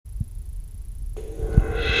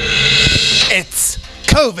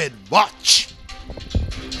COVID watch.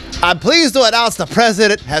 I'm pleased to announce the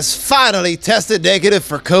president has finally tested negative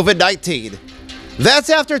for COVID-19.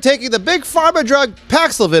 That's after taking the big pharma drug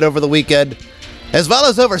Paxlovid over the weekend, as well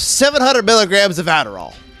as over 700 milligrams of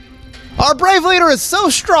Adderall. Our brave leader is so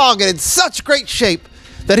strong and in such great shape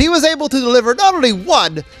that he was able to deliver not only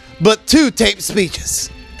one, but two taped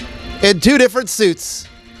speeches in two different suits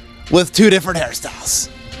with two different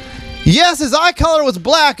hairstyles. Yes, his eye color was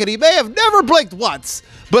black and he may have never blinked once,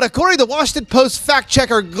 but according to Washington Post fact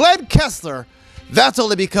checker Glenn Kessler, that's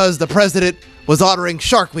only because the president was honoring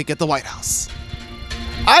Shark Week at the White House.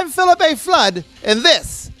 I'm Phillip A. Flood, and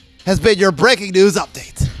this has been your breaking news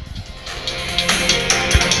update.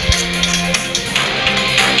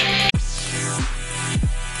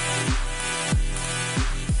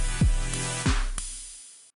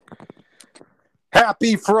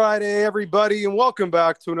 Happy Friday, everybody, and welcome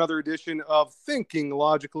back to another edition of Thinking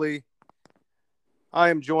Logically. I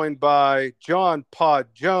am joined by John Pod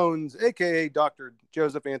Jones, a.k.a. Dr.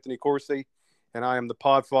 Joseph Anthony Corsi, and I am the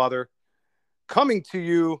Podfather, coming to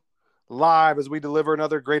you live as we deliver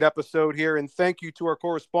another great episode here. And thank you to our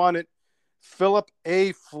correspondent, Phillip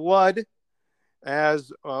A. Flood,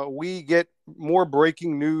 as we get more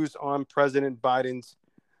breaking news on President Biden's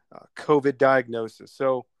COVID diagnosis.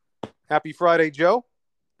 So, happy Friday, Joe.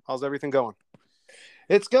 How's everything going?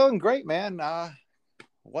 It's going great, man.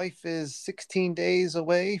 Wife is 16 days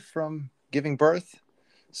away from giving birth.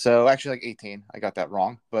 So actually like 18. I got that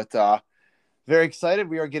wrong. But very excited.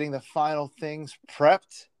 We are getting the final things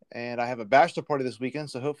prepped. And I have a bachelor party this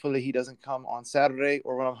weekend. So hopefully he doesn't come on Saturday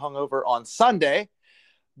or when I'm hungover on Sunday.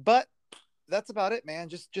 But that's about it, man.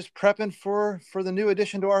 Just prepping for the new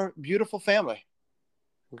addition to our beautiful family.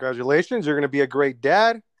 Congratulations. You're going to be a great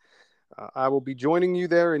dad. I will be joining you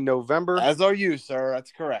there in November. As are you, sir.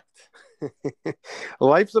 That's correct.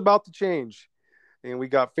 Life's about to change. And we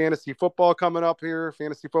got fantasy football coming up here,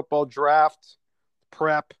 fantasy football draft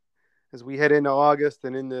prep as we head into August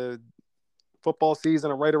and into football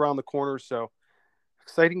season right around the corner. So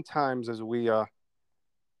exciting times as we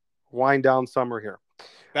wind down summer here.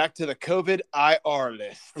 Back to the COVID IR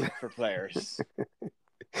list for players.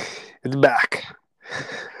 It's back.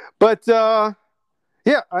 But,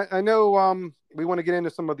 yeah, I know we want to get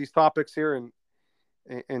into some of these topics here,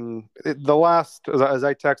 and the last, as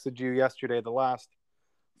I texted you yesterday, the last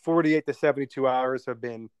 48 to 72 hours have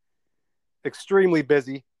been extremely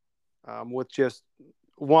busy with just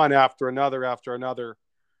one after another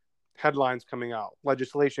headlines coming out,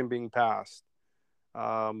 legislation being passed,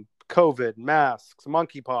 COVID, masks,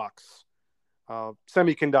 monkeypox,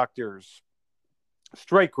 semiconductors,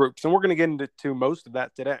 strike groups, and we're going to get into most of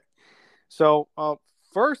that today. So,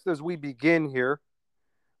 first, as we begin here,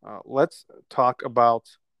 let's talk about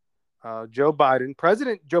Joe Biden,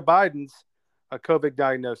 President Joe Biden's COVID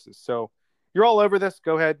diagnosis. So you're all over this.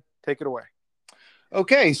 Go ahead. Take it away.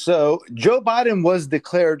 Okay, so Joe Biden was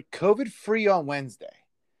declared COVID-free on Wednesday.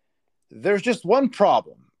 There's just one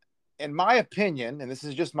problem. In my opinion, and this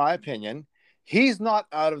is just my opinion, he's not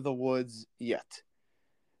out of the woods yet.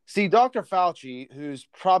 See, Dr. Fauci, who's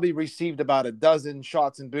probably received about a dozen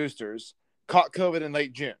shots and boosters, caught COVID in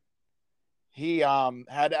late June. He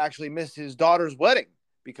had to actually miss his daughter's wedding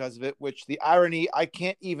because of it, which the irony, I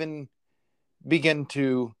can't even begin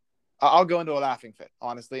to, I'll go into a laughing fit,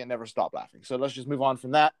 honestly, and never stop laughing. So let's just move on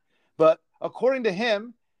from that. But according to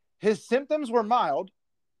him, his symptoms were mild,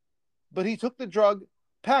 but he took the drug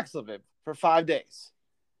Paxlovid for 5 days.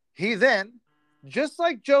 He then, just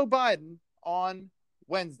like Joe Biden on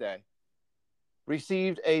Wednesday,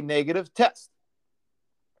 received a negative test.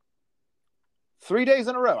 3 days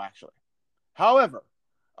in a row, actually. However,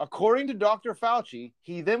 according to Dr. Fauci,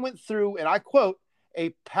 he then went through, and I quote,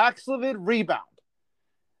 a Paxlovid rebound.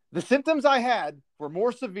 The symptoms I had were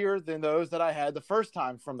more severe than those that I had the first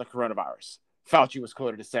time from the coronavirus, Fauci was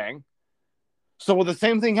quoted as saying. So will the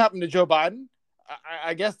same thing happen to Joe Biden?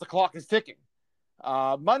 I guess the clock is ticking.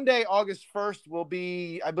 Monday, August 1st will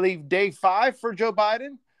be, I believe, day 5 for Joe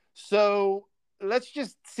Biden. So let's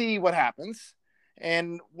just see what happens.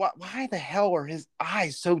 And why the hell are his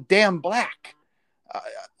eyes so damn black?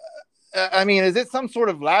 I mean, is it some sort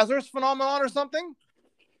of Lazarus phenomenon or something?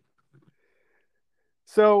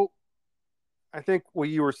 So I think what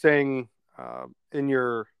you were saying in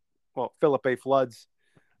your, Phillip A. Flood's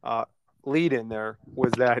lead in there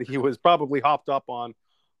was that he was probably hopped up on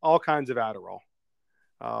all kinds of Adderall.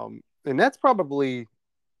 And that's probably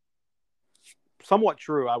somewhat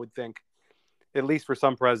true, I would think, at least for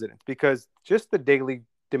some presidents, because just the daily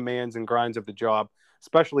demands and grinds of the job,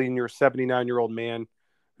 especially in your 79-year-old man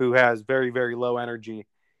who has very, very low energy,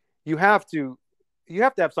 you have to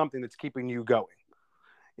have something that's keeping you going.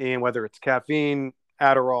 and whether it's caffeine,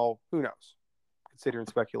 Adderall, who knows? Sit here and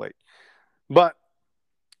speculate. But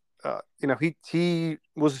he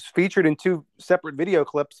was featured in 2 separate video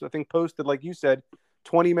clips, I think posted, like you said,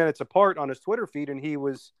 20 minutes apart on his Twitter feed, and he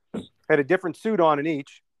had a different suit on in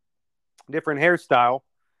each, different hairstyle,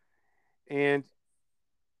 and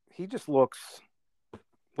he just looks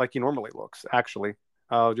like he normally looks, actually,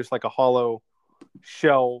 just like a hollow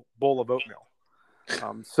shell bowl of oatmeal.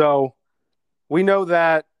 So we know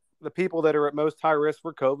that the people that are at most high risk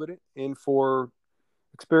for COVID and for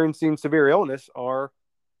experiencing severe illness are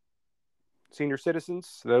senior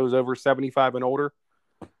citizens, those over 75 and older.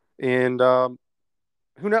 And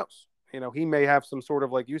who knows? He may have some sort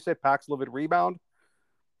of, like you said, Paxlovid rebound.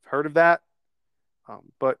 I've heard of that.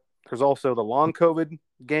 But there's also the long COVID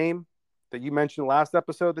game that you mentioned last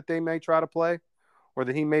episode that they may try to play or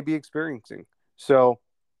that he may be experiencing. So,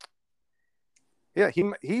 yeah,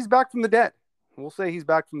 he's back from the dead. We'll say he's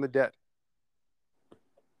back from the dead.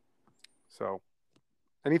 So,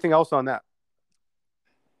 anything else on that?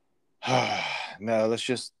 No, let's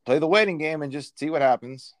just play the waiting game and just see what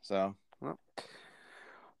happens. So, well,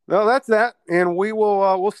 no, that's that, and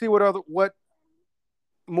we'll see what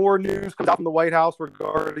more news comes out from the White House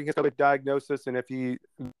regarding his COVID diagnosis and if he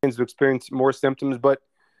begins to experience more symptoms. But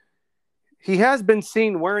he has been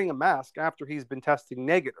seen wearing a mask after he's been testing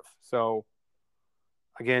negative. So,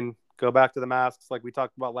 again, go back to the masks like we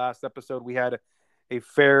talked about last episode. We had a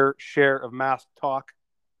fair share of mask talk.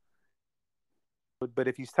 But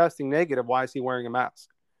if he's testing negative, why is he wearing a mask?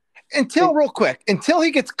 Real quick, until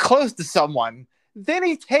he gets close to someone, then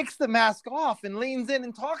he takes the mask off and leans in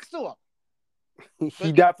and talks to him.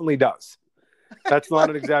 He definitely does. That's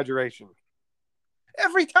not an exaggeration.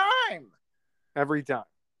 Every time.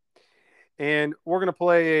 And we're going to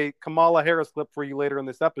play a Kamala Harris clip for you later in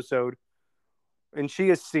this episode. And she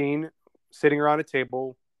is seen sitting around a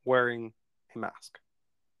table wearing a mask.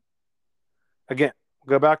 Again,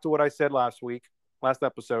 go back to what I said last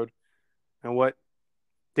episode, and what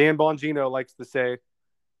Dan Bongino likes to say: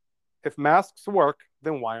 if masks work,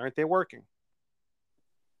 then why aren't they working?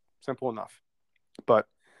 Simple enough. But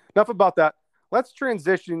enough about that. Let's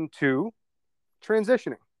transition to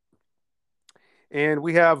transitioning. And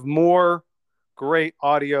we have more great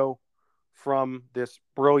audio from this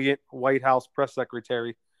brilliant White House press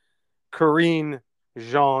secretary, Karine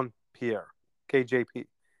Jean Pierre, KJP.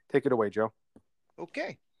 Take it away, Joe.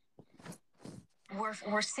 Okay.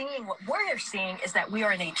 We're seeing, what we're seeing is that we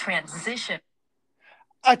are in a transition.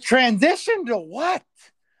 A transition to what?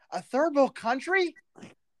 A third world country?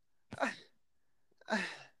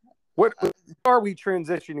 What are we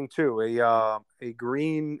transitioning to? A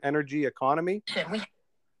green energy economy?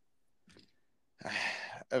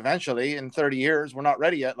 Eventually, in 30 years. We're not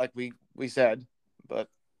ready yet, like we said, but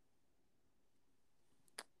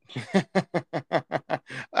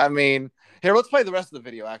I mean, here, let's play the rest of the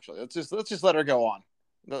video. Actually, let's just let her go on.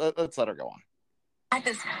 Let's let her go on. At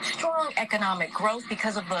this strong economic growth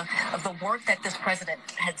because of the work that this president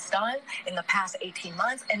has done in the past 18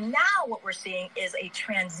 months, and now what we're seeing is a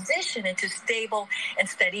transition into stable and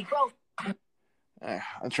steady growth.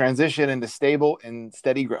 A transition into stable and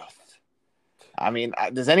steady growth. I mean,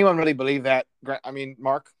 does anyone really believe that? I mean,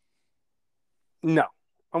 Mark? No.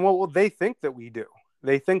 Well, they think that we do.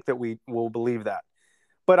 They think that we will believe that.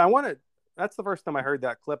 But that's the first time I heard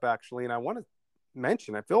that clip, actually, and I want to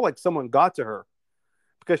mention, I feel like someone got to her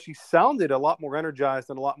because she sounded a lot more energized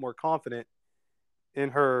and a lot more confident in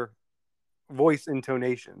her voice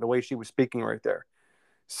intonation, the way she was speaking right there.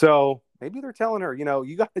 So maybe they're telling her,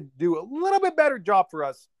 you got to do a little bit better job for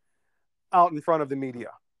us out in front of the media.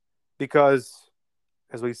 Because,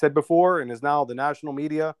 as we said before, and as now the national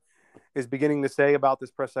media is beginning to say about this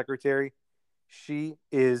press secretary, she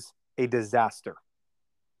is a disaster.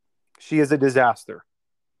 She is a disaster.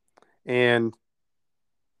 And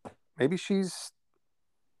maybe she's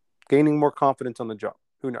gaining more confidence on the job.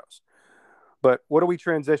 Who knows? But what are we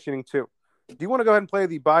transitioning to? Do you want to go ahead and play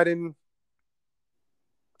the Biden,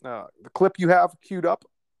 the clip you have queued up?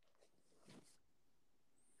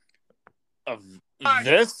 Of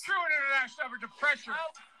this? True international effort to pressure.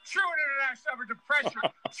 True international effort to pressure.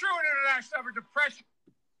 True international effort to pressure.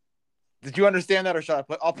 Did you understand that, or shall I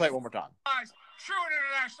play? I'll play it one more time. True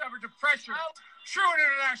international effort to pressure. True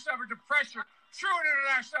international effort to pressure. True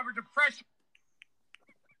international effort to pressure.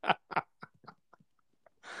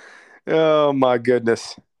 Oh my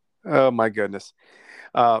goodness.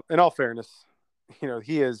 In all fairness,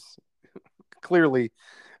 he is clearly,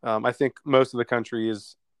 I think most of the country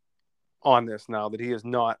is on this now, that he is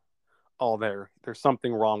not all there. There's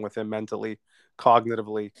something wrong with him mentally,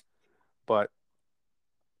 cognitively. But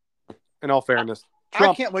in all fairness,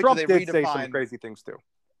 Trump, can't wait Trump till they did say some redefine. crazy things too.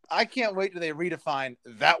 I can't wait till they redefine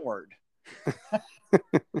that word.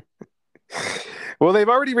 Well, they've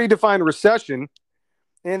already redefined recession,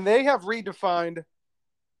 and they have redefined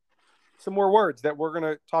some more words that we're going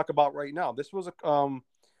to talk about right now. This was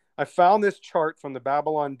I found this chart from the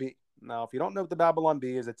Babylon Bee. Now, if you don't know what the Babylon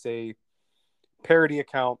Bee is, it's a parody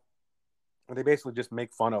account where they basically just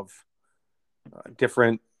make fun of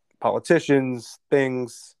different politicians,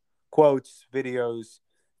 things, quotes, videos,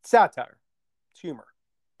 satire, it's humor.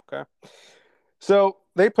 Okay. So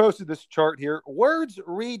they posted this chart here. Words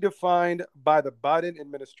redefined by the Biden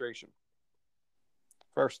administration.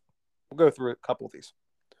 First, we'll go through a couple of these.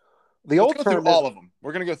 The Let's old go term through all of them.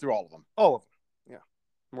 We're going to go through all of them. All of them. Yeah.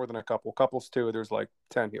 More than a couple. Couples too. There's like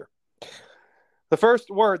 10 here. The first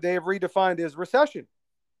word they have redefined is recession.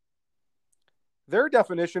 Their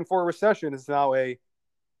definition for recession is now a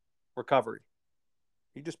recovery.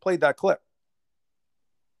 You just played that clip.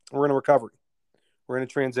 We're in a recovery. We're in a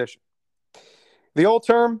transition. The old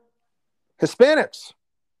term, Hispanics.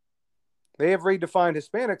 They have redefined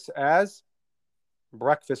Hispanics as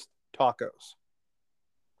breakfast tacos.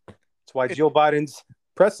 That's why Joe Biden's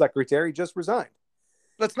press secretary just resigned.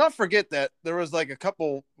 Let's not forget that there was like a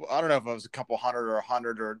couple, I don't know if it was a couple hundred or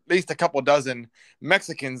 100 or at least a couple dozen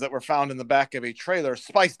Mexicans that were found in the back of a trailer,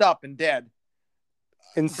 spiced up and dead.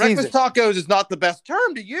 Breakfast tacos is not the best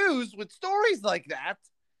term to use with stories like that.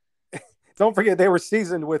 Don't forget they were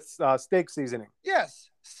seasoned with steak seasoning. Yes,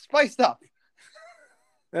 spiced up.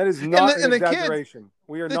 That is not an The exaggeration.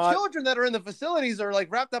 children that are in the facilities are like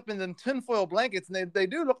wrapped up in them tinfoil blankets, and they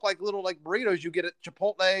do look like little like burritos you get at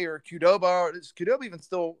Chipotle or Qdoba. Or is Qdoba even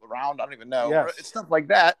still around? I don't even know. Yes. It's stuff like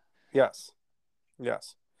that. Yes.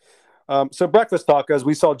 So breakfast tacos,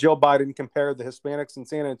 we saw Joe Biden compare the Hispanics in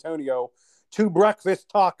San Antonio to breakfast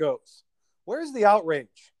tacos. Where's the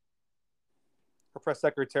outrage? Her press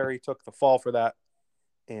secretary took the fall for that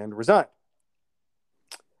and resigned.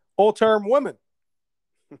 Old term women.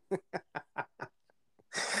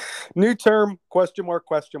 New term, question mark.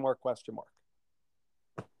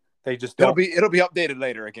 They just don't. It'll be updated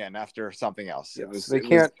later again after something else. Yes, they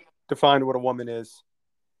can't define what a woman is.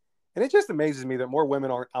 And it just amazes me that more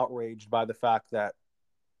women aren't outraged by the fact that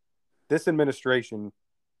this administration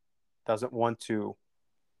doesn't want to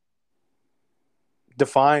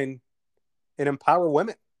define and empower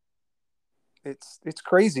women. It's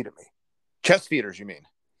crazy to me. Chest feeders, you mean?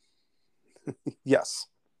 Yes.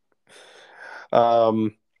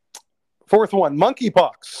 Fourth one,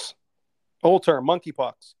 monkeypox. Old term,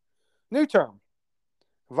 monkeypox. New term,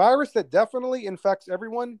 virus that definitely infects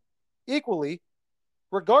everyone equally,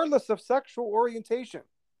 regardless of sexual orientation.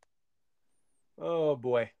 Oh,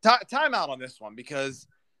 boy. Time out on this one, because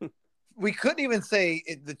we couldn't even say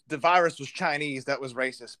the virus was Chinese. That was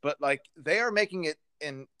racist. But, like, they are making it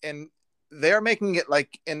they're making it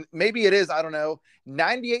like, and maybe it is, I don't know,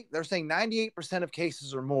 98, they're saying 98% of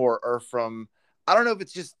cases or more are from, I don't know if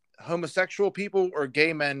it's just homosexual people or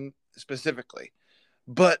gay men specifically,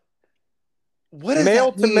 but what does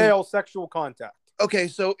male that mean? To male sexual contact. Okay,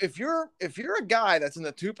 so if you're a guy that's in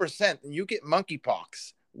the 2% and you get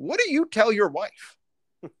monkeypox, what do you tell your wife?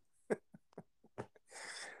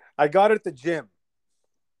 I got it at the gym.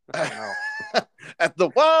 I don't know. At the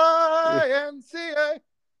YMCA.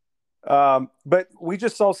 But we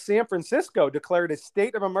just saw San Francisco declared a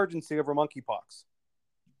state of emergency over monkeypox.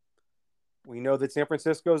 We know that San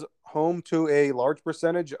Francisco is home to a large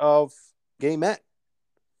percentage of gay men.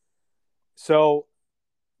 So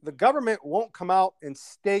the government won't come out and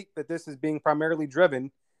state that this is being primarily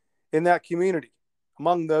driven in that community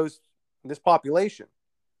among this population.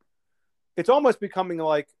 It's almost becoming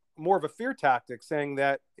like more of a fear tactic, saying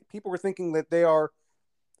that people are thinking that they are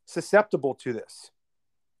susceptible to this.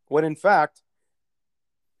 When in fact,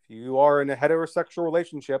 if you are in a heterosexual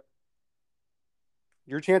relationship,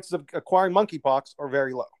 your chances of acquiring monkeypox are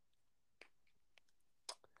very low.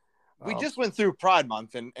 We just went through Pride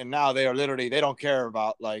Month, and now they are literally, they don't care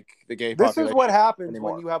about like the gay population. This is what happens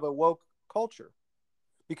anymore. when you have a woke culture,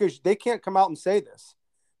 because they can't come out and say this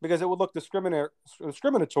because it would look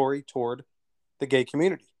discriminatory toward the gay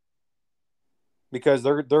community, because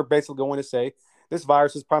they're basically going to say this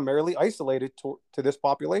virus is primarily isolated to this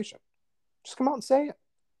population. Just come out and say it.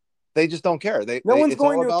 They just don't care. No one's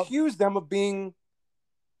going to accuse them of being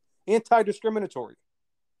anti-discriminatory.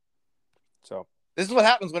 So this is what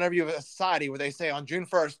happens whenever you have a society where they say on June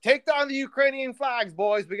 1st, take down the Ukrainian flags,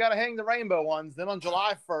 boys. We got to hang the rainbow ones. Then on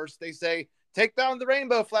July 1st, they say, take down the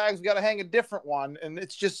rainbow flags. We got to hang a different one. And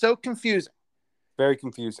it's just so confusing. Very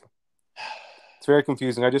confusing. It's very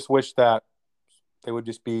confusing. I just wish that they would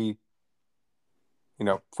just be,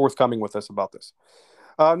 forthcoming with us about this.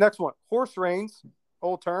 Next one, horse reins,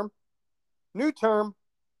 old term. New term,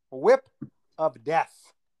 whip of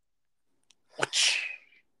death.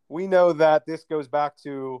 We know that this goes back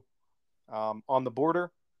to on the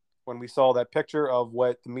border when we saw that picture of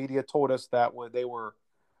what the media told us that they were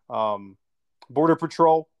border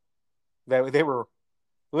patrol, that they were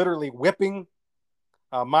literally whipping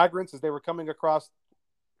migrants as they were trying to cross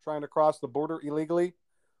the border illegally,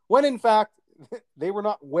 when in fact they were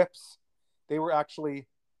not whips. They were actually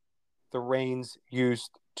the reins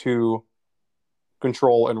used to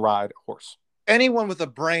control and ride a horse. Anyone with a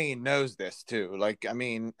brain knows this too. Like, I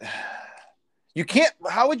mean, you can't.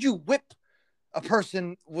 How would you whip a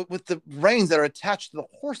person with the reins that are attached to the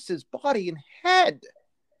horse's body and head?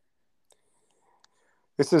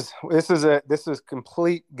 This is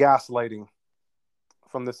complete gaslighting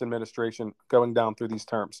from this administration going down through these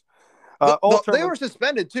terms. They were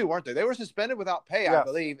suspended too, weren't they? They were suspended without pay, yes. I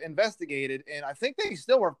believe, investigated, and I think they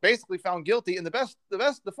still were basically found guilty. And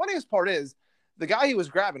the funniest part is the guy he was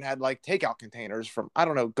grabbing had like takeout containers from, I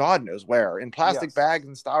don't know, God knows where, in plastic bags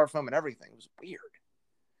and styrofoam and everything. It was weird.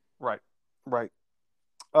 Right.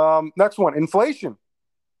 Next one, inflation.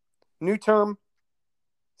 New term,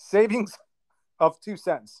 savings of 2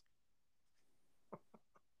 cents.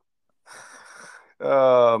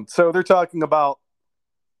 So they're talking about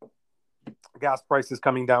gas prices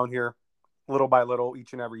coming down here little by little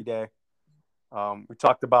each and every day. We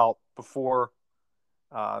talked about before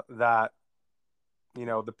that,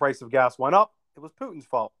 the price of gas went up. It was Putin's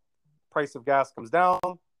fault. Price of gas comes down.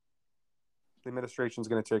 The administration is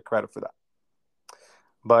going to take credit for that.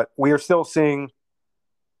 But we are still seeing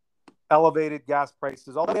elevated gas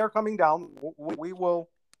prices. Although they are coming down, we will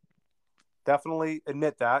definitely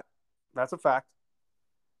admit that. That's a fact.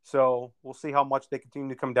 So we'll see how much they continue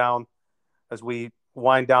to come down as we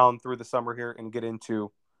wind down through the summer here and get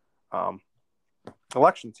into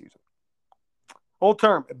election season. Old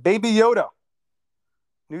term, Baby Yoda.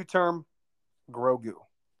 New term, Grogu.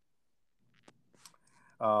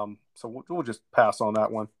 So we'll just pass on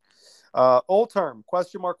that one. Old term,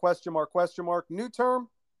 question mark. New term,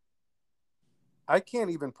 I can't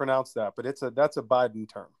even pronounce that, but that's a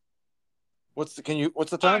Biden term. What's the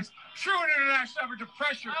term? True international average of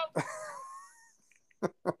pressure.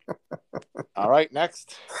 All right,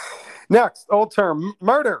 next, old term,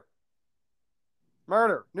 murder.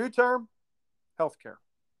 New term, healthcare.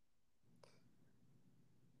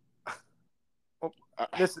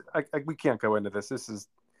 We can't go into this. This is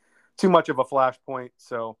too much of a flashpoint.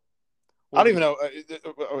 So I don't even know.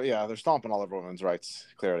 They're stomping all over women's rights.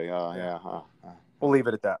 Clearly, we'll leave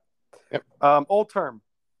it at that. Yep. Old term,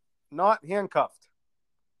 not handcuffed.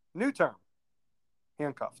 New term,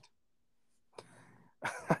 handcuffed.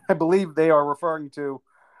 I believe they are referring to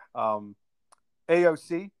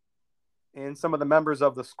AOC and some of the members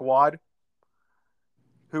of the squad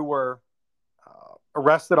who were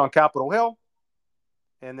arrested on Capitol Hill.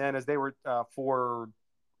 And then as they were for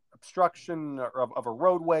obstruction of a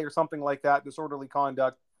roadway or something like that, disorderly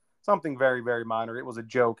conduct, something very, very minor. It was a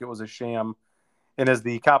joke. It was a sham. And as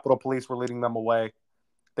the Capitol Police were leading them away,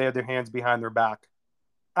 they had their hands behind their back,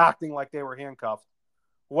 acting like they were handcuffed,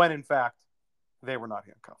 when in fact, they were not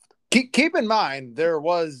handcuffed. Keep in mind, there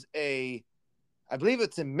was I believe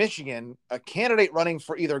it's in Michigan, a candidate running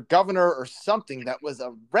for either governor or something that was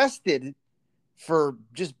arrested for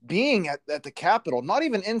just being at the Capitol, not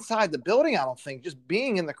even inside the building, I don't think, just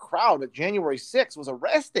being in the crowd at January 6th, was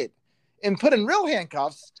arrested and put in real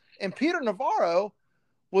handcuffs. And Peter Navarro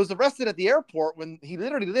was arrested at the airport when he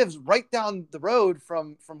literally lives right down the road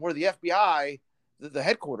from where the FBI, the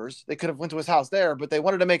headquarters. They could have went to his house there, but they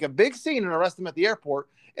wanted to make a big scene and arrest him at the airport,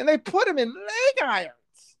 and they put him in leg irons.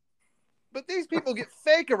 But these people get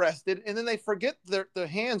fake arrested, and then they forget their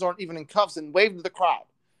hands aren't even in cuffs and wave to the crowd.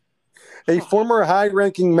 A former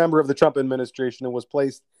high-ranking member of the Trump administration was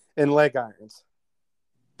placed in leg irons.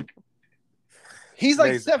 He's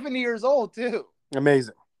like 70 years old, too.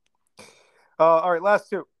 Amazing. All right, last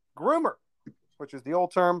two. Groomer, which is the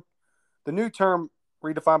old term. The new term,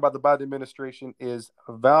 redefined by the Biden administration, is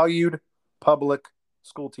valued public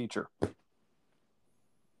school teacher.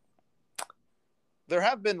 There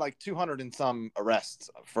have been like 200 and some arrests.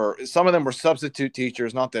 For some of them were substitute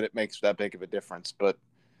teachers. Not that it makes that big of a difference, but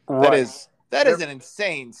right. that is an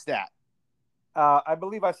insane stat. I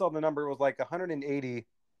believe I saw the number. It was like 180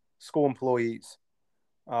 school employees.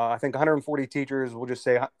 I think 140 teachers. We'll just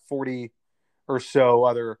say 40 or so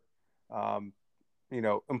other,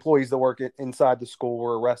 employees that work inside the school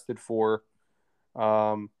were arrested for.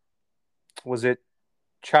 Was it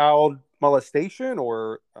child molestation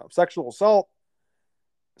or sexual assault?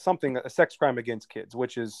 a sex crime against kids,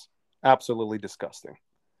 which is absolutely disgusting.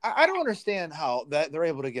 I don't understand how that they're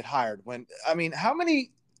able to get hired when, I mean, how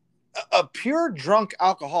many, a pure drunk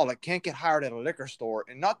alcoholic can't get hired at a liquor store,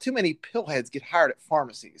 and not too many pillheads get hired at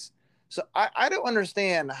pharmacies. So I don't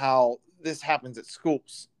understand how this happens at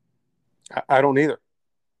schools. I don't either.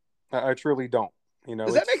 I truly don't.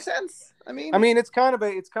 Does that make sense? I mean, it's kind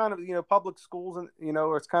of public schools, and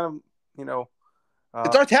it's kind of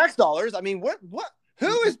it's our tax dollars. I mean,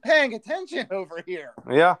 who is paying attention over here?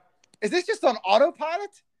 Yeah. Is this just on autopilot?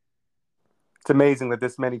 It's amazing that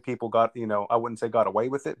this many people got, I wouldn't say got away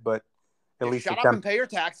with it, but at least shut up and pay your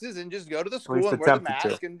taxes and just go to the school and wear the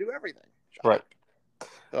mask and do everything. Right.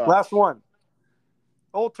 Last one.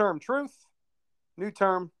 Old term, truth. New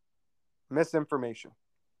term, misinformation.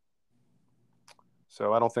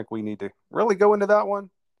 So I don't think we need to really go into that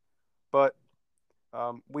one. But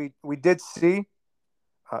we did see,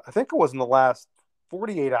 I think it was in the last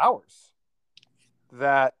 48 hours,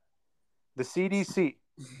 that the CDC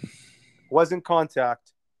was in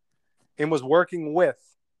contact and was working with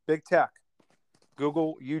big tech,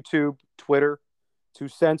 Google, YouTube, Twitter, to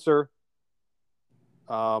censor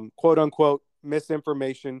quote unquote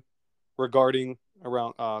misinformation regarding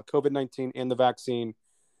around COVID-19 and the vaccine.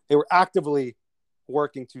 They were actively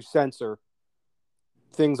working to censor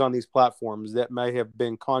things on these platforms that may have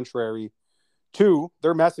been contrary to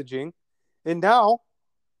their messaging. And now,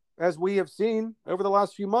 as we have seen over the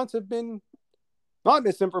last few months, have been not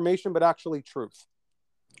misinformation, but actually truth.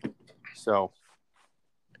 So.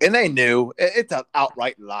 And they knew it's an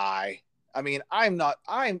outright lie. I mean, I'm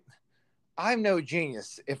no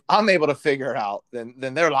genius. If I'm able to figure it out, then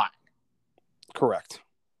they're lying. Correct.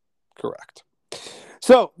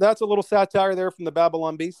 So that's a little satire there from the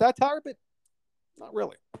Babylon Bee. Satire, but not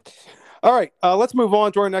really. All right, let's move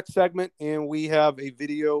on to our next segment, and we have a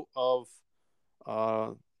video of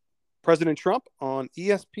President Trump on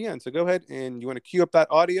ESPN. So go ahead, and you want to cue up that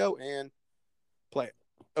audio and play it.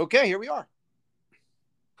 Okay, here we are.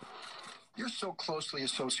 You're so closely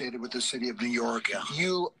associated with the city of New York. Yeah.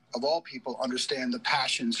 You, of all people, understand the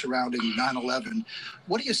passion surrounding 9/11.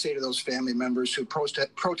 What do you say to those family members who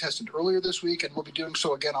protested earlier this week and will be doing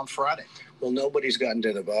so again on Friday? Well, nobody's gotten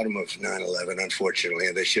to the bottom of 9/11, unfortunately,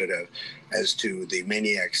 and they should have, as to the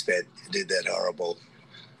maniacs that did that horrible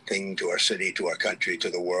thing to our city, to our country, to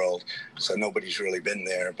the world. So nobody's really been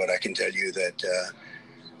there, but I can tell you that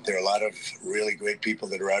there are a lot of really great people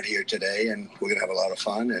that are out here today, and we're going to have a lot of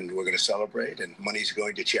fun, and we're going to celebrate, and money's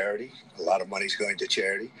going to charity. A lot of money's going to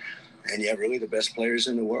charity. And you have really the best players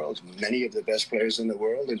in the world, many of the best players in the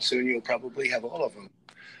world, and soon you'll probably have all of them.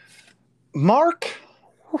 Mark,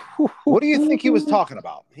 what do you think he was talking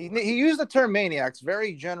about? He used the term maniacs,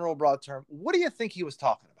 very general, broad term. What do you think he was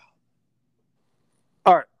talking about?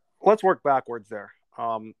 All right, let's work backwards there.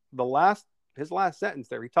 His last sentence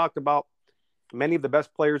there, he talked about many of the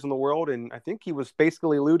best players in the world, and I think he was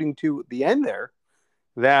basically alluding to the end there,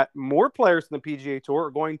 that more players in the PGA Tour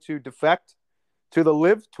are going to defect to the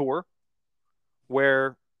LIV Tour,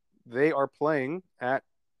 where they are playing at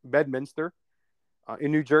Bedminster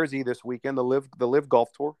in New Jersey this weekend. The LIV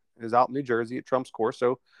Golf Tour is out in New Jersey at Trump's course.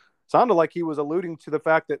 So it sounded like he was alluding to the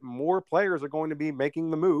fact that more players are going to be making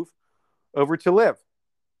the move over to LIV.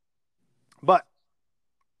 But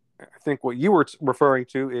I think what you were referring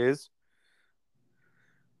to is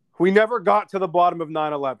we never got to the bottom of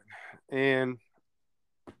 9/11. And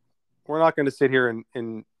we're not going to sit here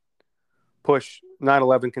and push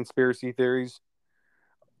 9/11 conspiracy theories.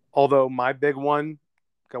 Although my big one,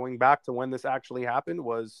 going back to when this actually happened,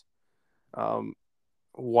 was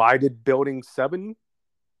why did Building 7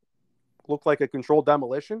 look like a controlled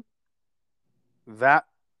demolition? That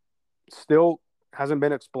still hasn't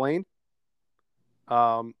been explained.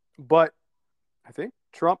 But I think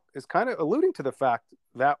Trump is kind of alluding to the fact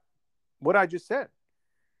that what I just said,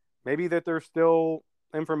 maybe that there's still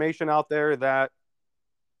information out there that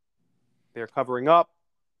they're covering up,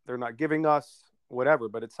 they're not giving us, whatever.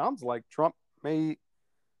 But it sounds like Trump may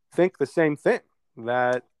think the same thing,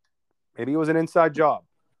 that maybe it was an inside job.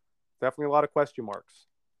 Definitely a lot of question marks.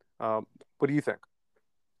 What do you think?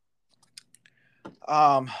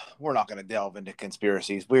 We're not going to delve into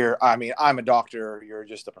conspiracies. I'm a doctor. You're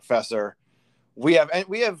just a professor. We have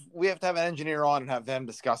to have an engineer on and have them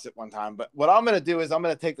discuss it one time. But what I'm going to do is I'm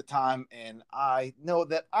going to take the time, and I know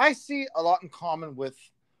that I see a lot in common with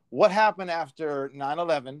what happened after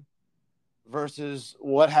 9/11 versus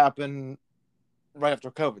what happened right after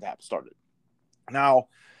COVID started. Now,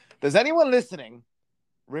 does anyone listening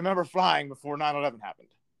remember flying before 9/11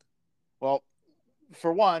 happened? Well,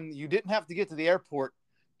 for one, you didn't have to get to the airport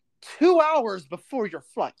 2 hours before your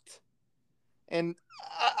flight. And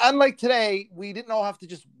unlike today, we didn't all have to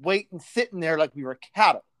just wait and sit in there like we were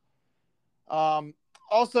cattle.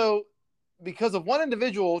 Also, because of one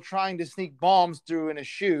individual trying to sneak bombs through in his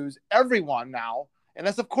shoes, everyone now,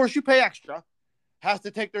 unless of course you pay extra, has to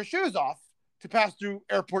take their shoes off to pass through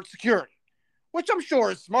airport security, which I'm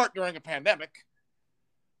sure is smart during a pandemic.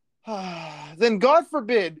 Then God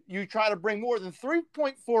forbid you try to bring more than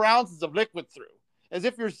 3.4 ounces of liquid through, as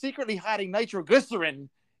if you're secretly hiding nitroglycerin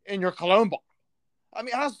in your cologne bottle. I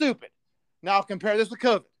mean, how stupid. Now compare this with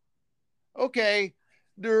COVID. Okay,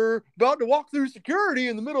 they're about to walk through security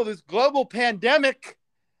in the middle of this global pandemic.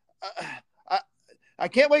 I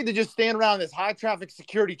can't wait to just stand around this high traffic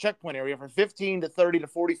security checkpoint area for 15 to 30 to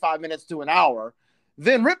 45 minutes to an hour,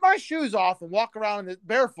 then rip my shoes off and walk around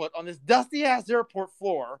barefoot on this dusty ass airport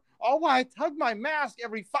floor, all while I tug my mask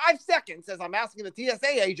every 5 seconds as I'm asking the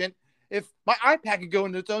TSA agent if my iPad could go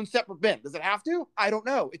into its own separate bin. Does it have to? I don't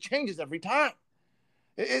know. It changes every time.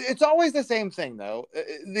 It's always the same thing, though.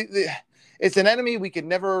 It's an enemy we could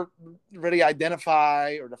never really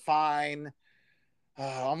identify or define.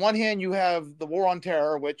 On one hand, you have the war on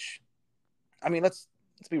terror, which, I mean, let's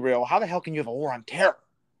be real. How the hell can you have a war on terror?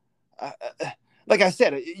 Like I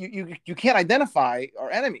said, you can't identify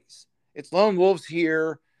our enemies. It's lone wolves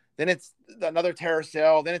here, then it's another terror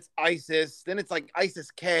cell, then it's ISIS, then it's like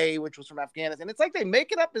ISIS-K, which was from Afghanistan. It's like they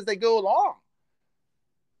make it up as they go along.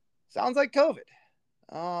 Sounds like COVID.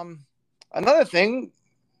 Another thing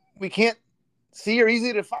we can't see or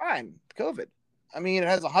easily define, COVID. I mean, it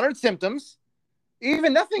has 100 symptoms.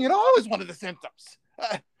 Even nothing at all is one of the symptoms.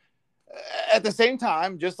 At the same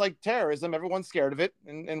time, just like terrorism, everyone's scared of it,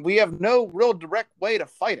 and we have no real direct way to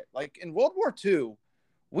fight it. Like in World War II,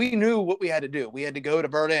 we knew what we had to do. We had to go to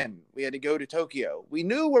Berlin. We had to go to Tokyo. We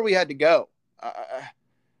knew where we had to go.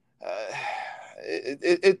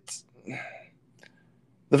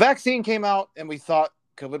 The vaccine came out, and we thought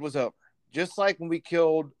COVID was over. Just like when we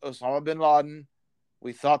killed Osama bin Laden,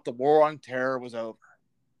 we thought the war on terror was over.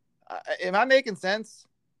 Am I making sense?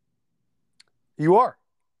 You are.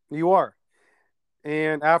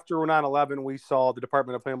 And after 9/11, we saw the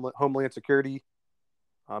Department of Homeland Security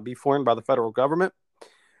be formed by the federal government.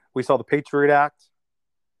 We saw the Patriot Act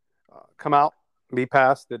come out and be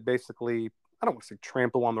passed that basically, I don't want to say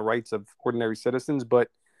trample on the rights of ordinary citizens, but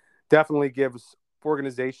definitely gives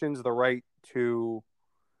organizations the right to,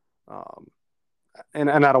 and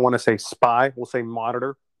I don't want to say spy, we'll say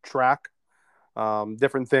monitor, track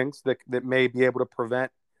different things that may be able to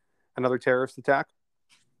prevent another terrorist attack.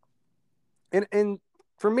 And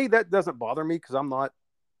for me, that doesn't bother me because I'm not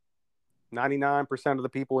 99% of the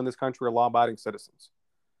people in this country are law-abiding citizens.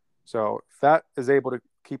 So if that is able to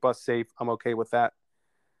keep us safe, I'm okay with that.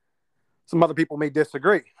 Some other people may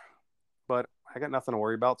disagree, but I got nothing to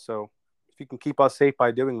worry about. So if you can keep us safe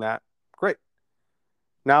by doing that, great.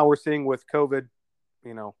 Now we're seeing with COVID,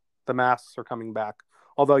 the masks are coming back.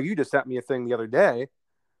 Although you just sent me a thing the other day,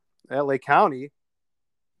 LA County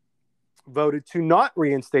voted to not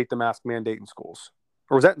reinstate the mask mandate in schools.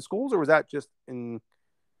 Or was that in schools, or was that just in...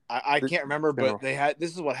 I can't remember, but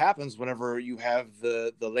this is what happens whenever you have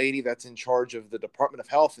the lady that's in charge of the Department of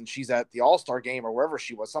Health, and she's at the All-Star game or wherever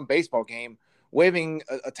she was, some baseball game, waving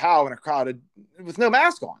a towel in a crowd with no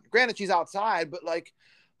mask on. Granted, she's outside, but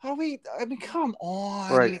come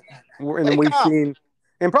on. Right. And we've seen,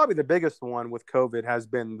 and probably the biggest one with COVID has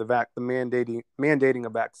been the mandating a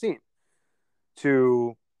vaccine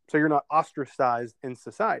so you're not ostracized in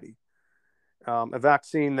society. A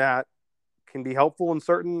vaccine that can be helpful in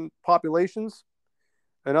certain populations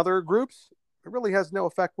and other groups, it really has no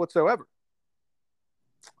effect whatsoever.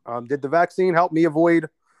 Did the vaccine help me avoid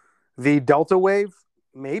the Delta wave?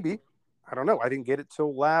 Maybe. I don't know. I didn't get it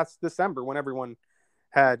till last December when everyone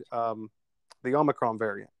had the Omicron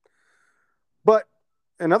variant. But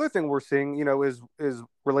another thing we're seeing, is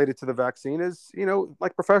related to the vaccine is,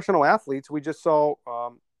 like professional athletes. We just saw,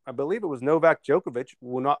 I believe it was Novak Djokovic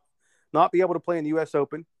will not be able to play in the U.S.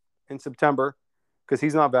 Open in September because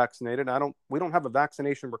he's not vaccinated. We don't have a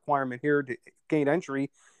vaccination requirement here to gain entry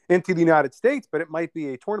into the United States, but it might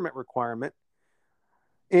be a tournament requirement.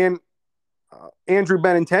 And Andrew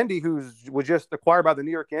Benintendi, was just acquired by the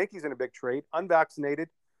New York Yankees in a big trade, unvaccinated,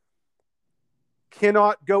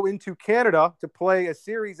 cannot go into Canada to play a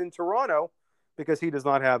series in Toronto because he does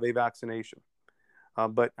not have a vaccination.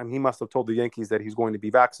 But he must have told the Yankees that he's going to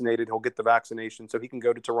be vaccinated. He'll get the vaccination so he can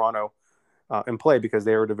go to Toronto and play because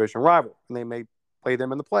they are a division rival and they may play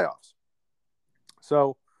them in the playoffs.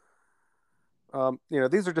 So,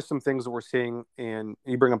 these are just some things that we're seeing, and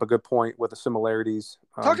you bring up a good point with the similarities.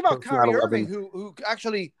 Talk about Kyrie Irving, who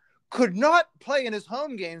actually could not play in his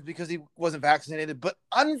home games because he wasn't vaccinated, but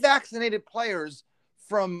unvaccinated players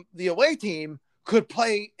from the away team could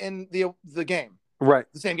play in the game. Right.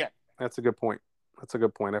 The same game. That's a good point.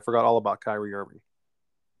 I forgot all about Kyrie Irving.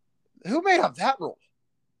 Who made up that rule?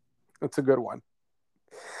 That's a good one.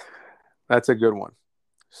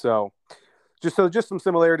 So just some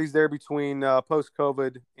similarities there between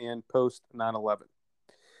post-COVID and post-9/11.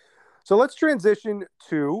 So let's transition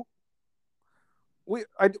to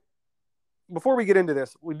before we get into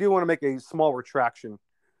this, we do want to make a small retraction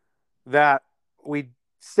that we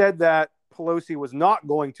said that Pelosi was not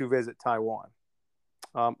going to visit Taiwan.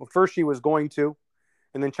 First, she was going to,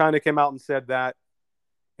 and then China came out and said that,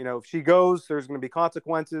 if she goes, there's going to be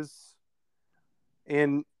consequences.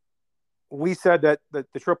 And we said that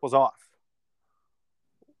the trip was off.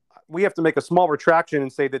 We have to make a small retraction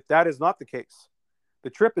and say that is not the case. The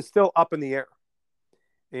trip is still up in the air.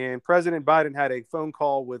 And President Biden had a phone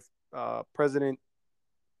call with President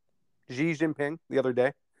Xi Jinping the other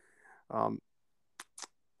day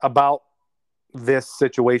about this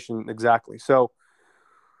situation exactly. So,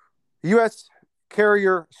 U.S.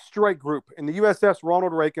 carrier strike group and the USS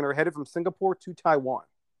Ronald Reagan are headed from Singapore to Taiwan.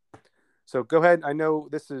 So go ahead. I know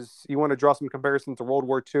you want to draw some comparison to World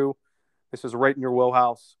War II. This is right in your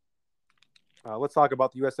wheelhouse. Let's talk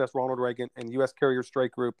about the USS Ronald Reagan and U.S. carrier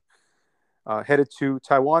strike group headed to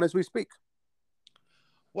Taiwan as we speak.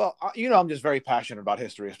 Well, I'm just very passionate about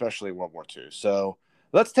history, especially World War II. So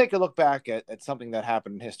let's take a look back at something that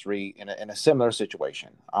happened in history in a similar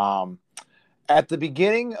situation. At the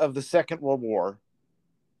beginning of the Second World War,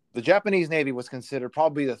 the Japanese Navy was considered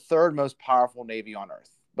probably the third most powerful Navy on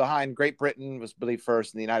Earth. Behind Great Britain was believed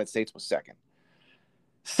first, and the United States was second.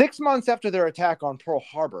 6 months after their attack on Pearl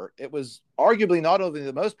Harbor, it was arguably not only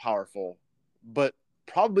the most powerful, but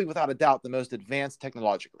probably without a doubt the most advanced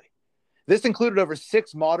technologically. This included over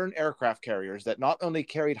 6 modern aircraft carriers that not only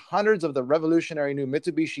carried hundreds of the revolutionary new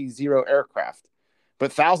Mitsubishi Zero aircraft,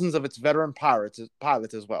 but thousands of its veteran pilots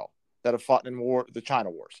as well that have fought in the China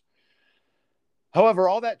Wars. However,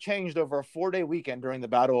 all that changed over a 4-day weekend during the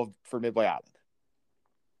battle for Midway Island.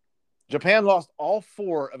 Japan lost all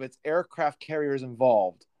 4 of its aircraft carriers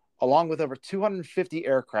involved, along with over 250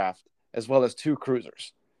 aircraft, as well as 2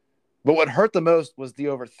 cruisers. But what hurt the most was the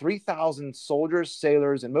over 3,000 soldiers,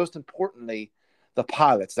 sailors, and most importantly, the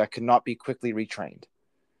pilots that could not be quickly retrained.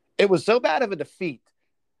 It was so bad of a defeat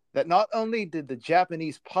that not only did the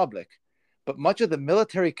Japanese public, but much of the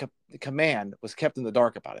military command was kept in the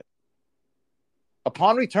dark about it.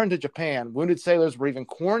 Upon return to Japan, wounded sailors were even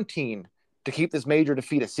quarantined to keep this major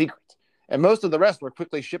defeat a secret, and most of the rest were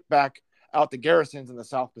quickly shipped back out to garrisons in the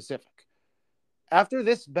South Pacific. After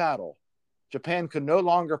this battle, Japan could no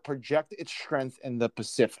longer project its strength in the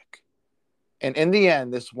Pacific. And in the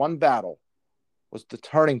end, this one battle was the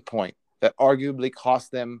turning point that arguably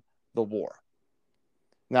cost them the war.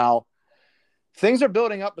 Now, things are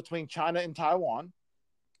building up between China and Taiwan,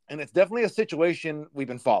 and it's definitely a situation we've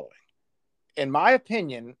been following. In my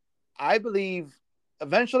opinion, I believe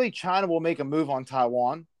eventually China will make a move on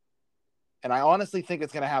Taiwan, and I honestly think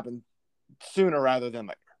it's going to happen sooner rather than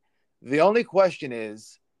later. The only question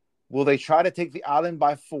is, will they try to take the island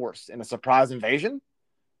by force in a surprise invasion?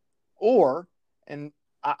 Or, and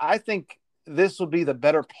I think this will be the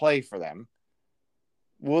better play for them,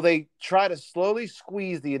 will they try to slowly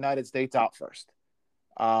squeeze the United States out first?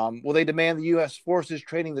 Will they demand the U.S. forces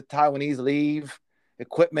trading the Taiwanese leave,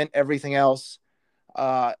 equipment, everything else?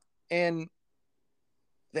 And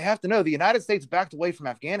they have to know the United States backed away from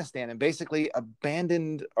Afghanistan and basically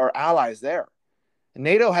abandoned our allies there.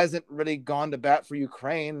 NATO hasn't really gone to bat for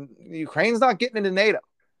Ukraine. Ukraine's not getting into NATO.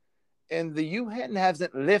 And the UN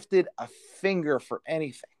hasn't lifted a finger for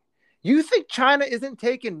anything. You think China isn't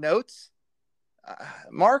taking notes,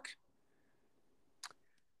 Mark?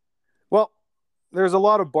 Well, there's a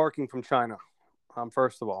lot of barking from China,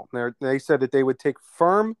 first of all. They said that they would take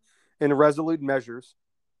firm and resolute measures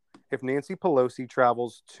if Nancy Pelosi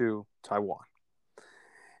travels to Taiwan.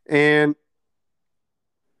 And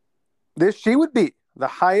she would be the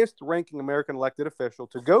highest ranking American elected official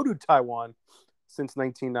to go to Taiwan since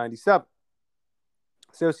 1997.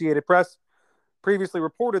 Associated Press previously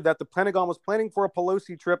reported that the Pentagon was planning for a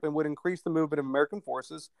Pelosi trip and would increase the movement of American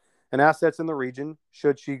forces and assets in the region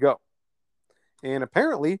should she go. And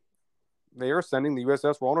apparently, they are sending the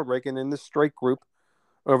USS Ronald Reagan in this strike group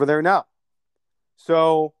over there now.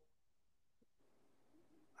 So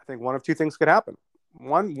I think one of two things could happen.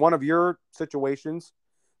 One of your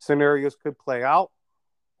scenarios could play out.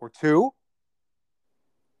 Or 2,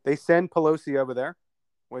 they send Pelosi over there,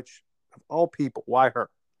 which, of all people, why her?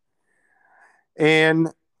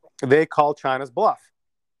 And they call China's bluff.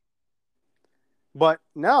 But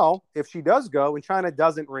now, if she does go and China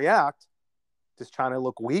doesn't react, does China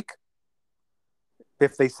look weak?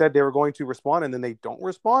 If they said they were going to respond and then they don't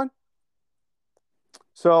respond?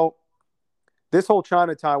 So this whole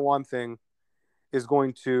China-Taiwan thing is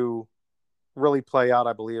going to really play out,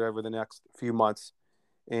 I believe, over the next few months.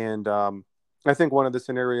 And I think one of the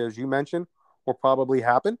scenarios you mentioned will probably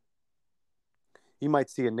happen. You might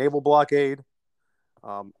see a naval blockade.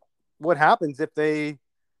 What happens if they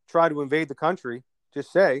try to invade the country?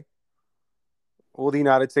 Just say, will the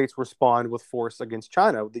United States respond with force against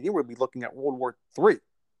China? Then you would be looking at World War III.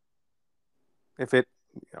 If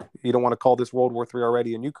you don't want to call this World War III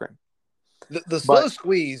already in Ukraine. The slow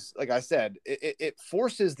squeeze, like I said, it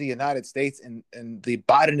forces the United States and the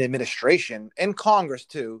Biden administration and Congress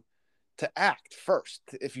to act first,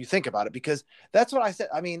 if you think about it, because that's what I said.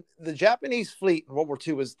 I mean, the Japanese fleet in World War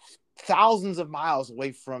II was thousands of miles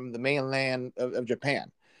away from the mainland of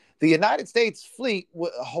Japan. The United States fleet,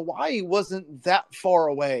 Hawaii wasn't that far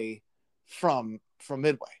away from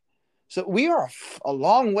Midway. So we are a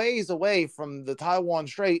long ways away from the Taiwan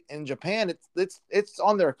Strait. In Japan, it's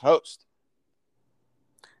on their coast.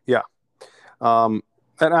 Yeah. And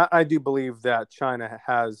I do believe that China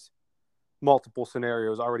has multiple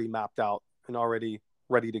scenarios already mapped out and already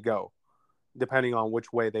ready to go, depending on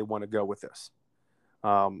which way they want to go with this.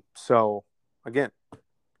 So, again,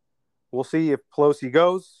 we'll see if Pelosi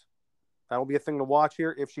goes. That'll be a thing to watch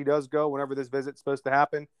here. If she does go, whenever this visit's supposed to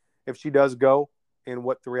happen, if she does go, and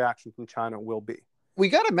what the reaction from China will be. We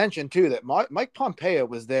got to mention, too, that Mike Pompeo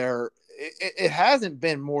was there. It hasn't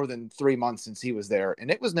been more than 3 months since he was there,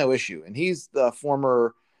 and it was no issue. And he's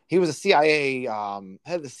he was a CIA,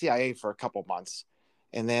 head of the CIA for a couple months.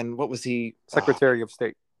 And then what was he? Secretary of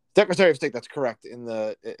State. Secretary of State, that's correct, in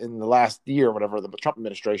the last year or whatever, the Trump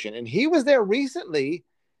administration. And he was there recently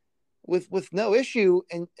with no issue.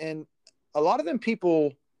 And a lot of them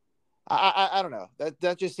people, I don't know,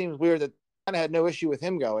 that just seems weird that China had no issue with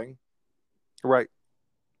him going. Right.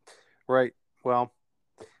 Well,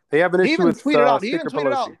 they have an issue with Pelosi. He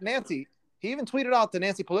even tweeted out to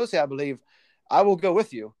Nancy Pelosi, I believe, "I will go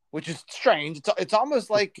with you," which is strange. It's almost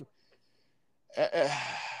like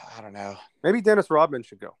I don't know. Maybe Dennis Rodman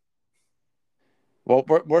should go. Well,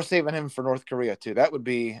 we're saving him for North Korea too. That would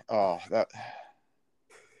be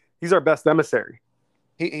He's our best emissary.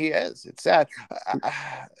 He is. It's sad.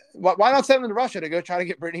 Why not send him to Russia to go try to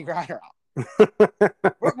get Brittany Griner out?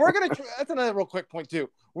 we're gonna. That's another real quick point too.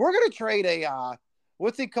 We're gonna trade a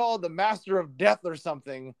what's he called, the Master of Death or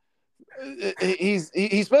something. He's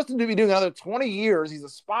supposed to be doing another 20 years. He's a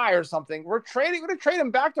spy or something. We're gonna trade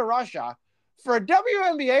him back to Russia for a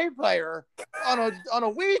WNBA player on a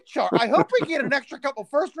weed chart. I hope we get an extra couple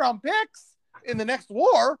first round picks in the next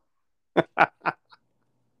war.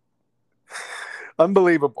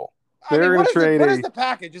 Unbelievable. What is the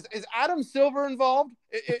package? Is Adam Silver involved?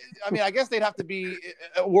 I mean, I guess they'd have to be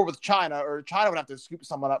at war with China, or China would have to scoop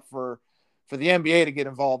someone up for the NBA to get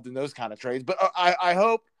involved in those kind of trades. But I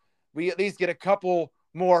hope we at least get a couple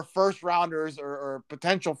more first rounders or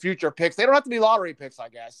potential future picks. They don't have to be lottery picks, I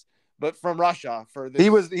guess, but from Russia for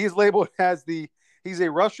this. He's labeled as he's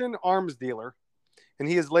a Russian arms dealer, and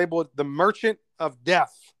he is labeled the Merchant of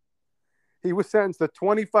Death. He was sentenced to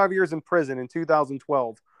 25 years in prison in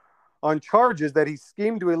 2012 on charges that he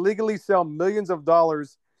schemed to illegally sell millions of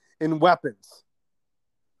dollars in weapons.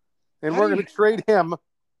 And we're going to trade him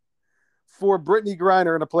for Brittany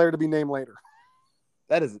Griner and a player to be named later.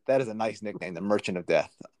 That is a nice nickname, the Merchant of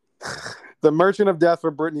Death. The Merchant of Death for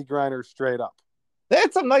Brittany Griner, straight up. They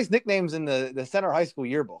had some nice nicknames in the center high school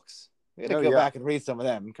yearbooks. We got to go back and read some of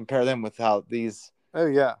them and compare them with how these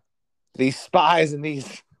spies and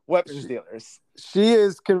these weapons dealers. She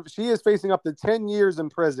is facing up to 10 years in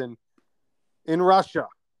prison in Russia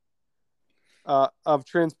of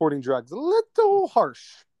transporting drugs. A little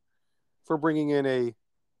harsh for bringing in a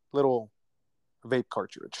little vape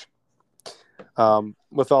cartridge.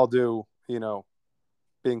 With all due,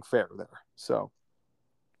 being fair there. So,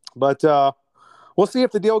 but we'll see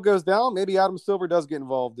if the deal goes down. Maybe Adam Silver does get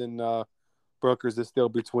involved in brokers this deal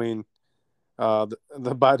between the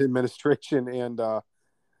Biden administration and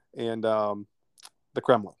the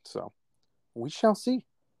Kremlin. So we shall see.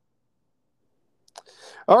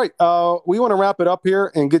 All right. We want to wrap it up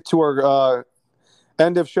here and get to our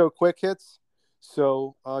end of show quick hits.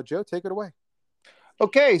 So, Joe, take it away.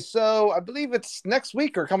 Okay, so I believe it's next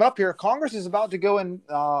week or coming up here. Congress is about to go in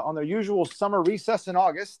on their usual summer recess in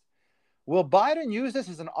August. Will Biden use this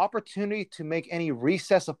as an opportunity to make any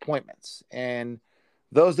recess appointments? And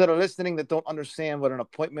those that are listening that don't understand what an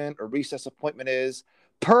appointment or recess appointment is,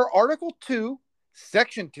 per Article 2,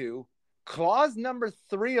 Section 2, clause number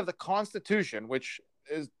 3 of the Constitution, which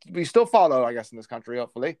is we still follow, I guess, in this country,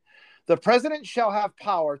 hopefully, the president shall have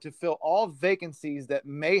power to fill all vacancies that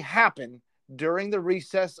may happen during the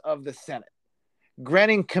recess of the Senate,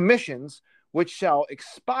 granting commissions which shall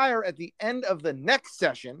expire at the end of the next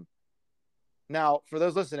session. Now, for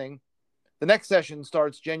those listening, the next session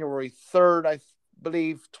starts January 3rd, I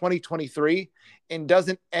believe, 2023, and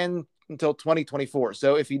doesn't end until 2024.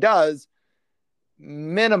 So if he does,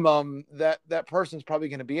 minimum that person's probably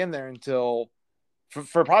going to be in there until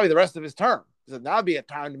for probably the rest of his term. So now would be a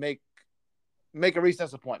time to make a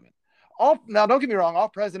recess appointment. Now, don't get me wrong, all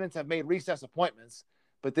presidents have made recess appointments,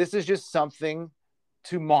 but this is just something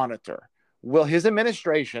to monitor. Will his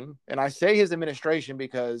administration, and I say his administration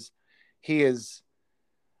because he is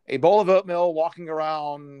a bowl of oatmeal walking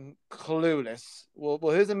around clueless, will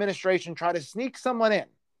his administration try to sneak someone in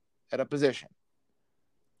at a position?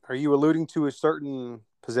 Are you alluding to a certain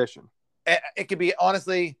position? It could be,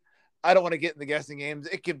 honestly, I don't want to get in the guessing games.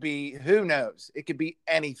 It could be, who knows? It could be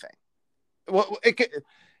anything. Well, it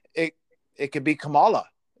could be Kamala.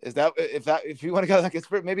 If you want to go like it's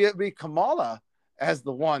maybe it'd be Kamala as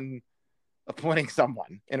the one appointing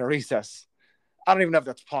someone in a recess. I don't even know if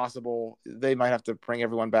that's possible. They might have to bring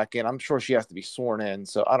everyone back in. I'm sure she has to be sworn in,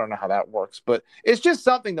 so I don't know how that works. But it's just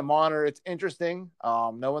something to monitor. It's interesting.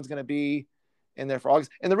 No one's going to be in there for August.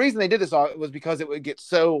 And the reason they did this was because it would get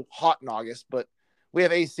so hot in August. But we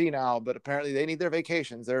have AC now, but apparently they need their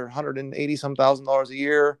vacations. They're $180-some thousand a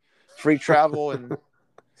year, free travel, and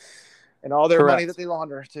all their Correct. money that they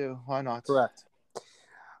launder too. Why not? Correct.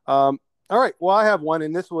 All right. Well, I have one,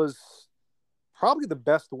 and this was probably the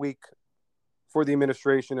best week for the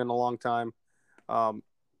administration in a long time.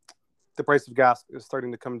 The price of gas is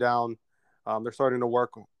starting to come down. They're starting to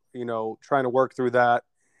work, trying to work through that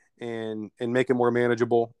and make it more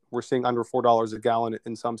manageable. We're seeing under $4 a gallon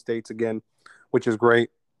in some states again, which is great.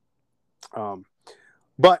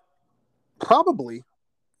 But probably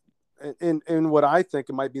in what I think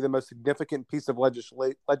it might be the most significant piece of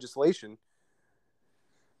legislation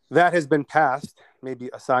that has been passed, maybe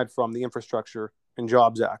aside from the Infrastructure and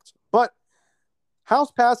Jobs Act. But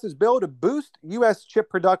House passes bill to boost U.S. chip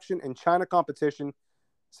production and China competition,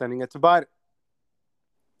 sending it to Biden.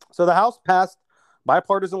 So the House passed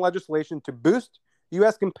bipartisan legislation to boost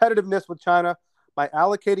U.S. competitiveness with China by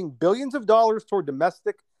allocating billions of dollars toward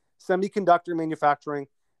domestic semiconductor manufacturing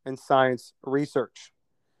and science research.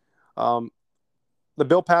 The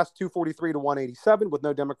bill passed 243 to 187, with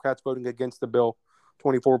no Democrats voting against the bill.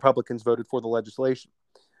 24 Republicans voted for the legislation.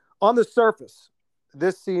 On the surface,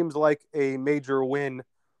 this seems like a major win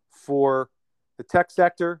for the tech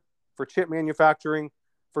sector, for chip manufacturing,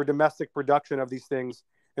 for domestic production of these things,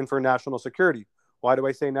 and for national security. Why do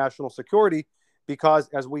I say national security? Because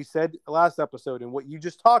as we said last episode, and what you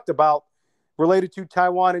just talked about related to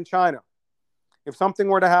Taiwan and China, if something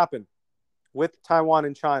were to happen with Taiwan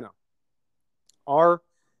and China, our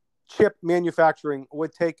chip manufacturing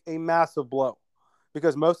would take a massive blow,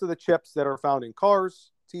 because most of the chips that are found in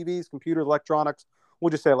cars, TVs, computers, electronics, we'll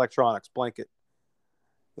just say electronics, blanket,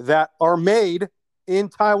 that are made in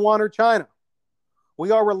Taiwan or China.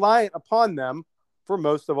 We are reliant upon them for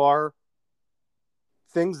most of our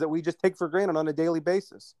things that we just take for granted on a daily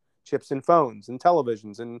basis. Chips in phones and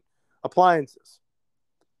televisions and appliances.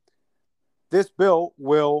 This bill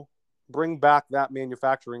will bring back that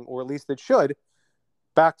manufacturing, or at least it should,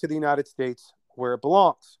 back to the United States where it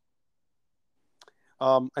belongs.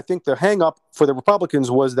 I think the hang-up for the Republicans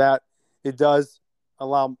was that it does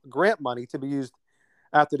allow grant money to be used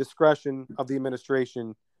at the discretion of the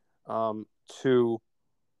administration to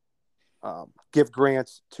give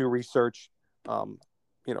grants to research,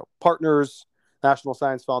 partners, National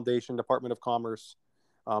Science Foundation, Department of Commerce,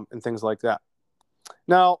 and things like that.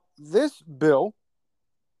 Now, this bill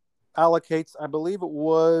allocates, I believe it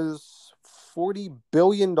was $40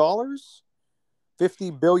 billion,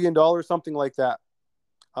 $50 billion, something like that,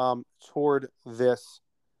 toward this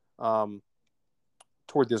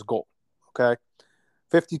goal. Okay,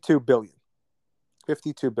 52 billion.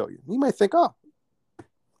 You might think, oh,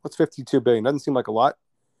 what's 52 billion? Doesn't seem like a lot.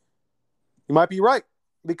 You might be right,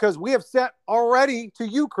 because we have sent already to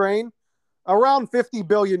Ukraine around 50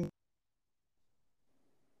 billion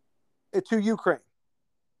to Ukraine,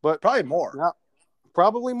 but Probably more. now,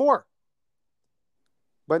 probably more.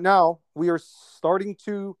 But now we are starting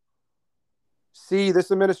to see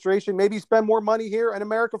this administration maybe spend more money here in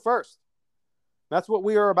America first. That's what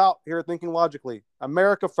we are about here at Thinking Logically.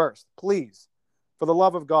 America first. Please, for the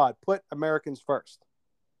love of God, put Americans first.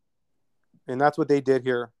 And that's what they did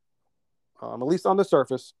here, at least on the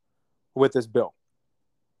surface, with this bill.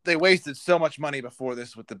 they wasted so much money before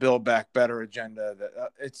this with the Build Back Better agenda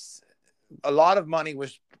that it's a lot of money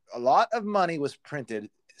was printed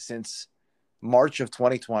since March of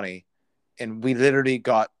 2020, and we literally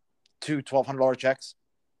got two $1,200 checks.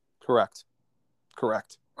 Correct.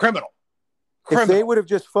 Criminal. If they would have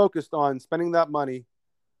just focused on spending that money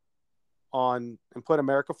on and put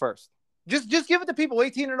America first. Just give it to people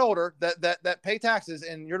 18 and older that pay taxes,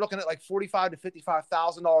 and you're looking at like $45,000 to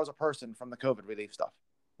 $55,000 a person from the COVID relief stuff.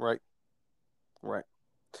 Right.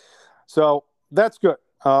 So that's good.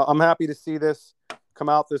 I'm happy to see this come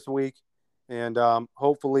out this week, and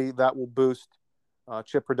hopefully that will boost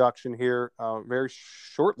chip production here very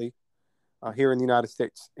shortly here in the United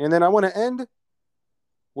States. And then I want to end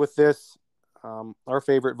with this, our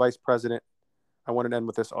favorite vice president. I want to end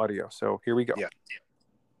with this audio. So here we go. Yeah.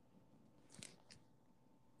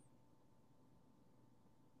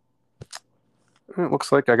 It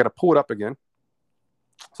looks like I got to pull it up again.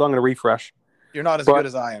 So I'm going to refresh. You're not as good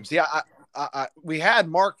as I am. See, we had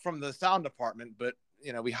Mark from the sound department, but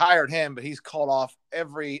we hired him, but he's called off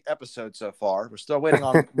every episode so far. We're still waiting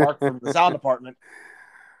on Mark from the sound department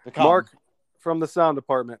to come. Mark from the sound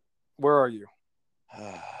department, where are you?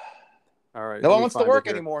 All right. No one wants to work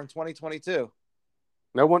anymore in 2022.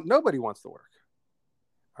 Nobody wants to work.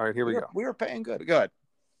 All right, here we go. We were paying good. Go ahead.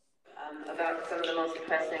 About some of the most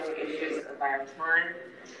pressing issues of our time.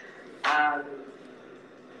 I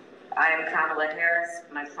am Kamala Harris.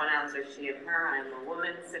 My pronouns are she and her. I am a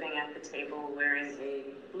woman sitting at the table wearing a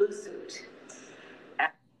blue suit.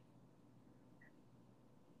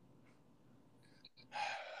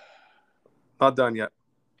 Not done yet.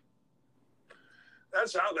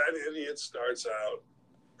 That's how that idiot starts out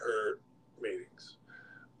her meetings.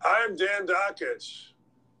 I'm Dan Dockich.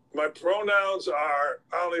 My pronouns are,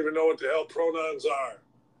 I don't even know what the hell pronouns are.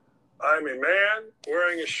 I'm a man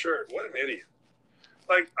wearing a shirt. What an idiot.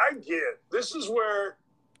 Like, I get, this is what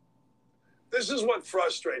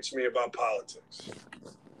frustrates me about politics.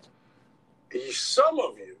 Some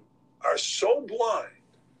of you are so blind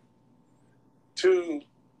to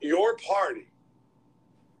your party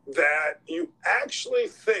that you actually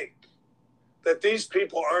think that these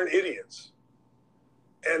people aren't idiots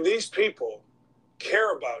and these people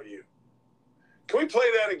care about you. Can we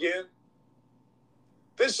play that again?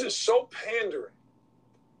 This is so pandering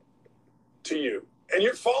to you, and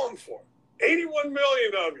you're falling for it. 81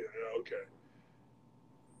 million of you. Okay.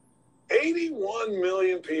 81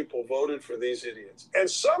 million people voted for these idiots, and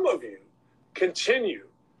some of you continue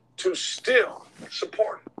to still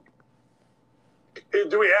support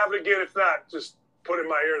it. Do we have it again? If not, just put in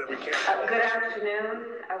my ear that we can't. Good afternoon.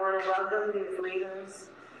 I want to welcome these leaders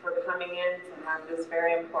for coming in to have this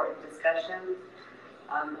very important discussion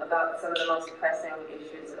about some of the most pressing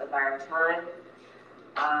issues of our time.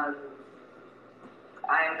 I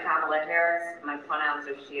am Kamala Harris. My pronouns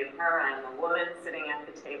are she and her. I am a woman sitting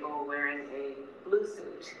at the table wearing a blue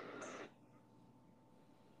suit.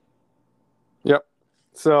 Yep.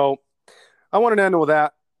 So I wanted to end with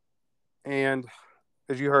that. And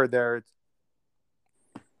as you heard there,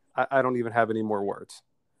 I don't even have any more words.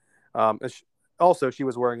 Also, she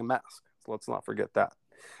was wearing a mask, so let's not forget that.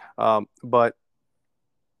 But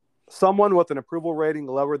someone with an approval rating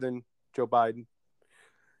lower than Joe Biden,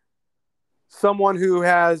 someone who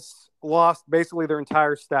has lost basically their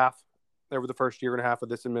entire staff over the first year and a half of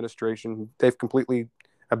this administration, they've completely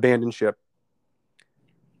abandoned ship.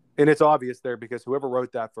 And it's obvious there because whoever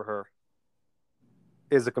wrote that for her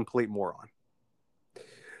is a complete moron.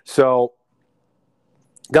 So,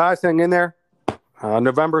 guys, hang in there.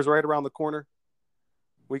 November is right around the corner.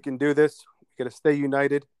 We can do this. We got to stay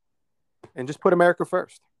united and just put America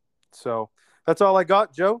first. So that's all I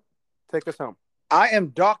got. Joe, take us home. I am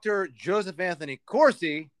Dr. Joseph Anthony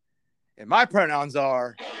Corsi, and my pronouns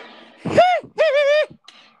are.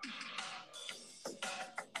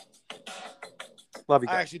 Love you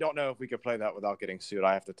guys. I actually don't know if we could play that without getting sued.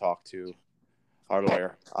 I have to talk to our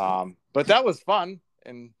lawyer. But that was fun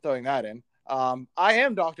in throwing that in. I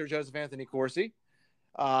am Dr. Joseph Anthony Corsi.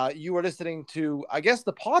 You are listening to, I guess,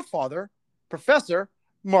 the Podfather, Professor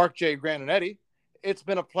Mark J. Graninetti. It's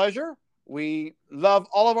been a pleasure. We love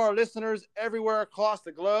all of our listeners everywhere across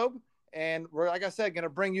the globe. And we're, like I said, going to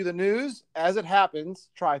bring you the news as it happens.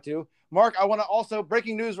 Try to. Mark, I want to also,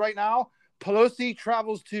 breaking news right now, Pelosi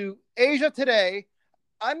travels to Asia today.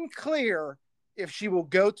 Unclear if she will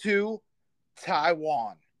go to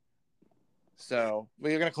Taiwan. So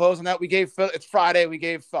we're going to close on that. It's Friday. We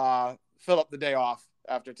gave Phillip the day off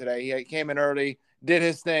after today. He came in early, did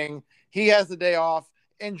his thing. He has the day off.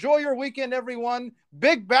 Enjoy your weekend, everyone.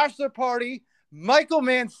 Big bachelor party. Michael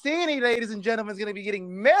Mancini, ladies and gentlemen, is going to be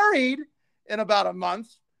getting married in about a month.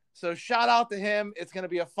 So shout out to him. It's going to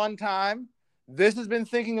be a fun time. This has been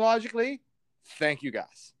Thinking Logically. Thank you,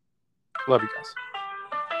 guys. Love you guys.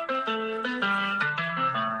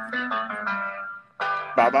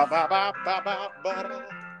 Ba, ba, ba, ba, ba, ba,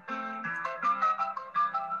 ba.